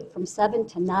week from 7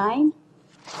 to 9,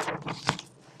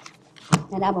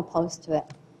 and I'm opposed to it.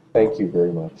 Thank you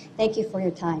very much. Thank you for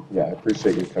your time. Yeah, I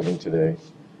appreciate you coming today.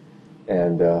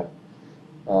 And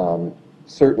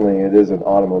certainly it is an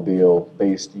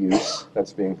automobile-based use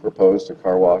that's being proposed. A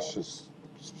car wash is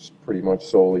pretty much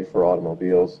solely for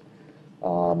automobiles.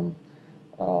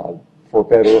 For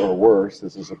better or worse,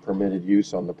 this is a permitted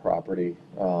use on the property,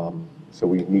 so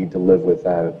we need to live with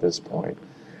that at this point.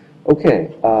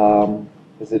 Okay,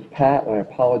 is it Pat? And I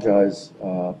apologize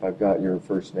if I've got your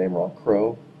first name wrong.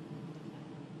 Crow?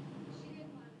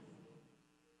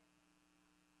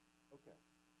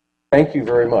 Thank you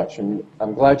very much, and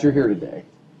I'm glad you're here today.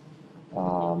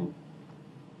 I'm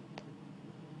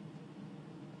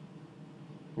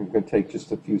going to take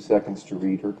just a few seconds to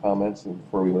read her comments and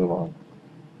before we move on.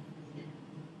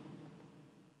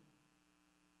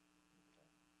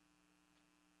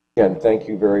 Again, thank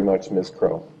you very much, Ms.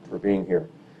 Crow, for being here.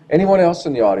 Anyone else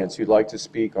in the audience who'd like to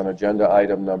speak on agenda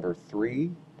item number 3,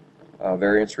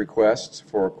 variance requests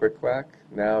for Quick Quack?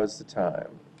 Now is the time.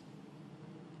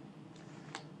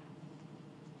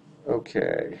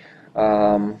 Okay.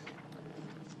 Ms.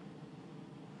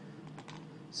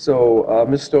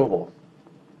 Stovall,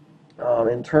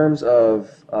 in terms of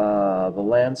the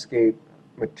landscape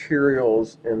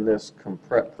materials in this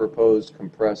proposed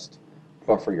compressed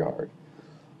buffer yard,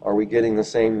 are we getting the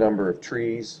same number of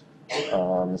trees,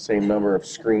 the same number of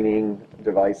screening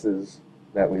devices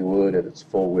that we would at its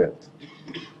full width?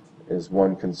 Is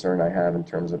one concern I have in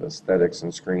terms of aesthetics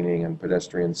and screening and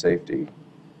pedestrian safety.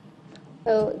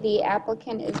 So the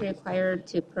applicant is required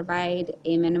to provide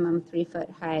a minimum 3-foot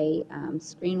high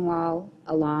screen wall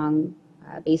along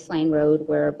Baseline Road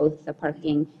where both the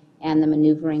parking and the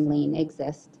maneuvering lane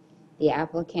exist. The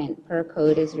applicant, per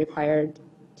code, is required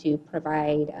to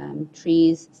provide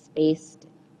trees spaced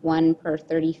 1 per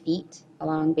 30 feet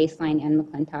along Baseline and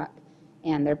McClintock,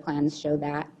 and their plans show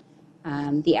that.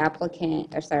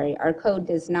 Our code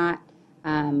does not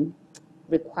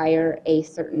require a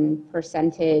certain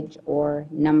percentage or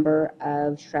number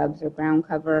of shrubs or ground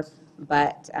cover,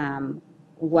 but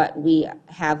what we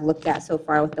have looked at so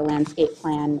far with the landscape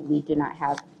plan, we do not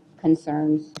have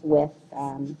concerns with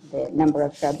the number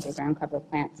of shrubs or ground cover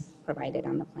plants provided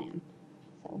on the plan.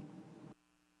 So.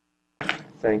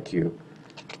 Thank you.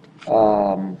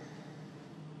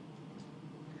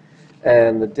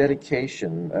 And the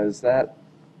dedication,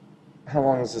 how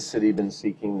long has the city been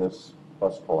seeking this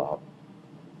bus pullout?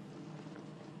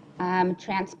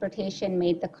 Transportation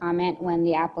made the comment when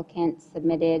the applicant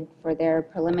submitted for their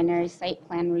preliminary site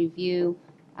plan review.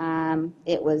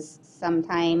 It was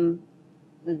sometime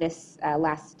this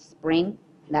last spring.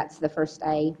 That's the first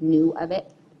I knew of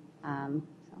it.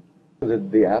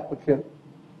 Did the applicant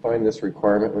find this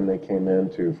requirement when they came in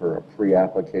for a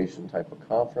pre-application type of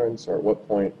conference, or at what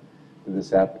point did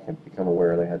this applicant become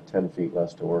aware they had 10 feet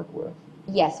less to work with?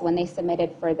 Yes, when they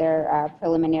submitted for their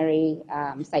preliminary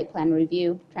site plan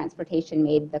review, Transportation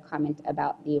made the comment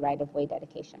about the right-of-way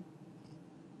dedication.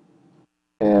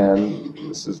 And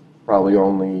this is probably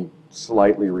only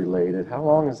slightly related. How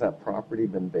long has that property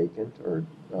been vacant or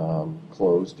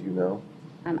closed, do you know?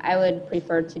 I would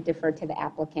prefer to defer to the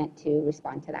applicant to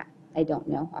respond to that. I don't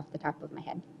know off the top of my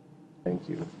head. Thank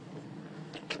you.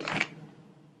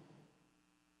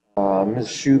 Ms.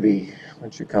 Schuby, why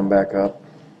don't you come back up?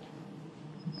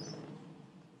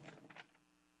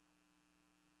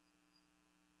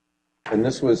 And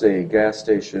this was a gas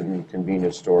station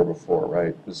convenience store before,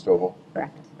 right, Ms. Stovall?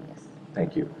 Correct, yes.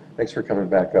 Thank you. Thanks for coming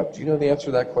back up. Do you know the answer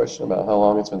to that question about how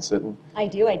long it's been sitting? I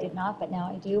do. I did not, but now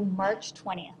I do. March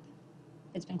 20th.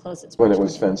 It's been closed since When March it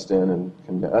was 20th. fenced in,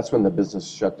 and that's when the business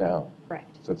shut down.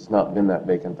 Correct. So it's not been that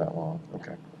vacant that long.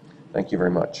 Okay. Thank you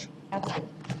very much. Absolutely.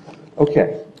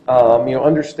 Okay.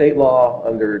 Under state law,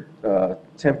 under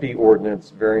Tempe ordinance,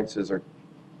 variances are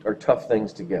tough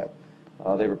things to get.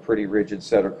 They have a pretty rigid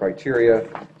set of criteria,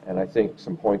 and I think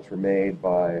some points were made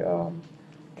by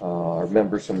our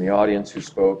members from the audience who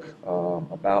spoke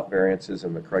about variances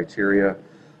and the criteria,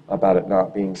 about it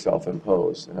not being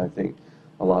self-imposed. And I think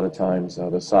a lot of times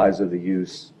the size of the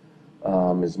use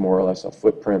is more or less a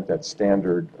footprint that's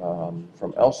standard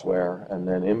from elsewhere and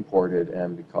then imported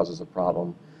and causes a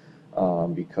problem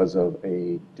because of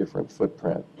a different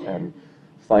footprint. And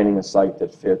finding a site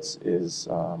that fits is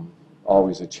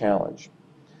always a challenge.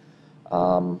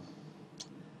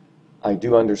 I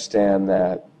do understand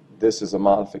that this is a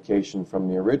modification from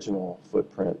the original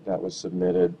footprint that was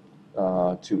submitted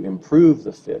to improve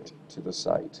the fit to the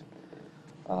site.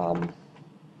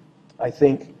 I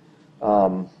think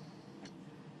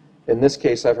in this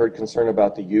case, I've heard concern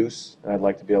about the use, and I'd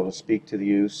like to be able to speak to the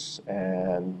use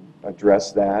and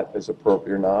address that as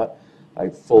appropriate or not. I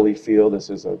fully feel this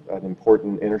is an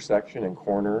important intersection and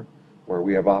corner where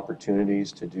we have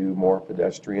opportunities to do more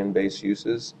pedestrian-based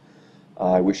uses.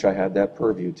 I wish I had that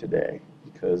purview today,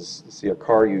 because to see a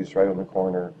car use right on the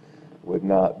corner would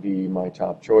not be my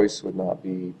top choice, would not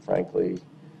be, frankly,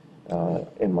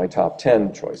 in my top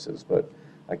 10 choices. But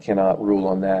I cannot rule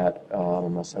on that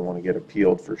unless I want to get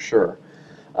appealed for sure.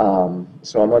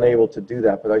 So I'm unable to do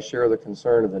that, but I share the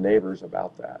concern of the neighbors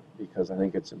about that, because I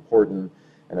think it's important,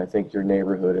 and I think your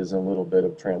neighborhood is in a little bit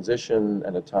of transition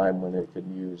and a time when it could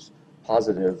use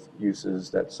positive uses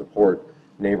that support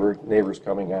neighbors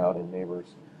coming out and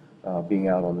neighbors being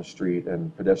out on the street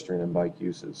and pedestrian and bike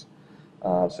uses.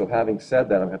 So having said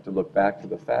that, I have to look back to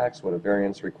the facts, what a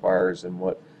variance requires and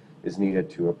what is needed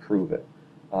to approve it.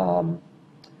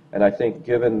 And I think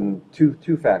given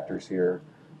two factors here,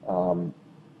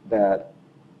 that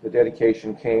the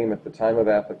dedication came at the time of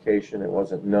application, it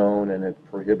wasn't known, and it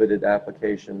prohibited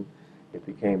application. It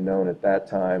became known at that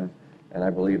time, and I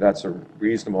believe that's a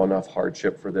reasonable enough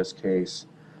hardship for this case,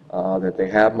 that they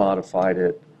have modified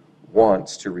it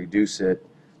once to reduce it.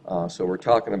 So we're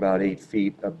talking about 8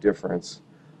 feet of difference,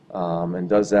 and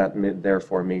does that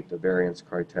therefore meet the variance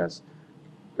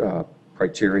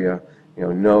criteria?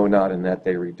 No, not in that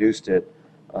they reduced it,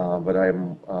 but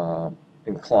I'm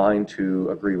inclined to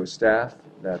agree with staff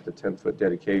that the 10-foot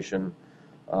dedication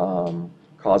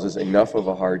causes enough of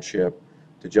a hardship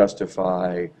to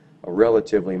justify a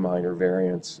relatively minor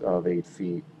variance of 8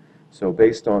 feet. So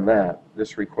based on that,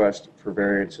 this request for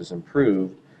variance is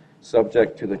approved,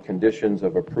 subject to the conditions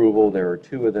of approval. There are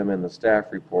 2 of them in the staff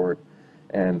report,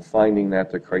 and finding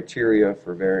that the criteria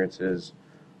for variances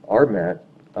are met,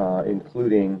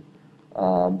 including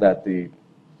that the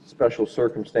special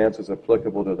circumstances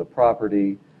applicable to the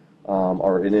property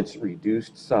are in its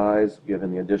reduced size,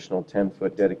 given the additional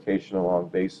 10-foot dedication along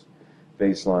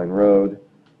baseline road,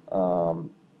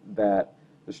 that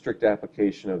the strict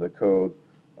application of the code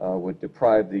would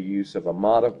deprive the user of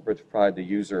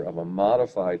a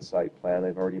modified site plan.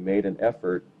 They've already made an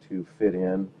effort to fit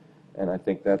in, and I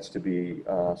think that's to be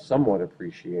somewhat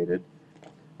appreciated.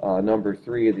 Number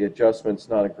 3, the adjustment's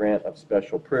not a grant of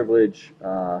special privilege.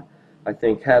 I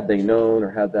think had they known, or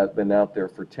had that been out there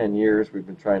for 10 years, we've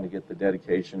been trying to get the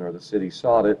dedication, or the city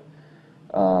sought it,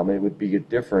 it would be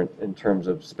different in terms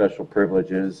of special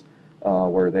privileges,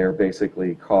 where they're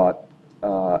basically caught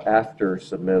after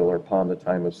submittal or upon the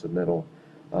time of submittal,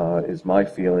 is my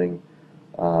feeling.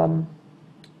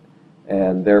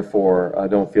 And therefore, I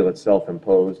don't feel it's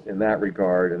self-imposed in that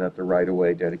regard, and that the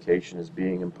right-of-way dedication is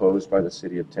being imposed by the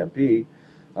city of Tempe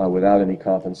without any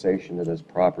compensation to this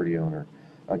property owner.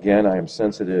 Again, I am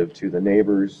sensitive to the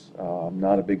neighbors. I'm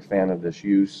not a big fan of this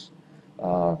use.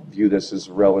 View this as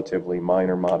a relatively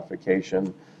minor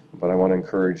modification, but I want to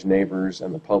encourage neighbors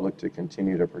and the public to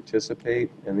continue to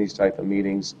participate in these type of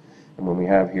meetings. And when we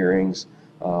have hearings,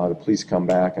 to please come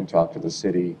back and talk to the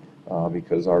city,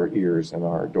 because our ears and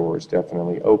our doors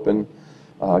definitely open.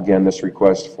 Again, this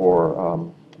request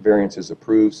for variance is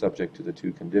approved, subject to the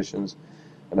 2 conditions.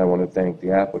 And I want to thank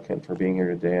the applicant for being here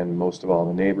today, and most of all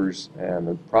the neighbors and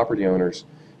the property owners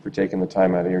for taking the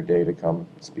time out of your day to come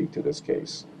speak to this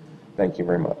case. Thank you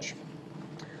very much.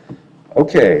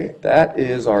 Okay, that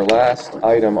is our last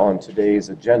item on today's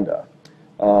agenda.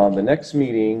 The next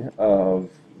meeting of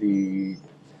the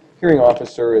hearing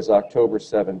officer is October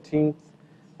 17th.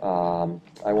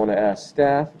 I want to ask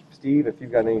staff, Steve, if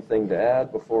you've got anything to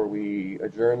add before we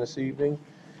adjourn this evening.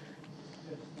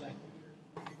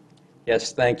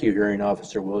 Yes, thank you, Hearing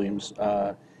Officer Williams.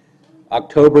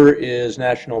 October is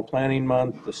National Planning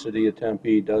Month. The City of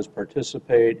Tempe does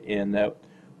participate in that.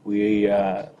 We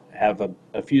have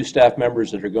a few staff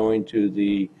members that are going to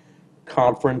the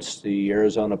conference, the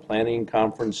Arizona Planning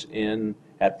Conference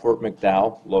at Fort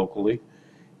McDowell locally.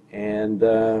 And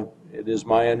it is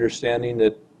my understanding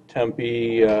that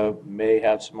Tempe may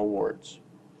have some awards.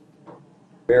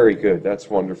 Very good. That's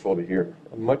wonderful to hear.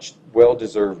 Much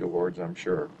well-deserved awards, I'm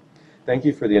sure. Thank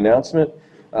you for the announcement.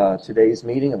 Today's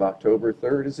meeting of October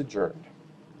 3rd is adjourned.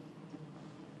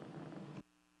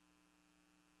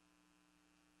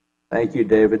 Thank you,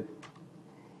 David.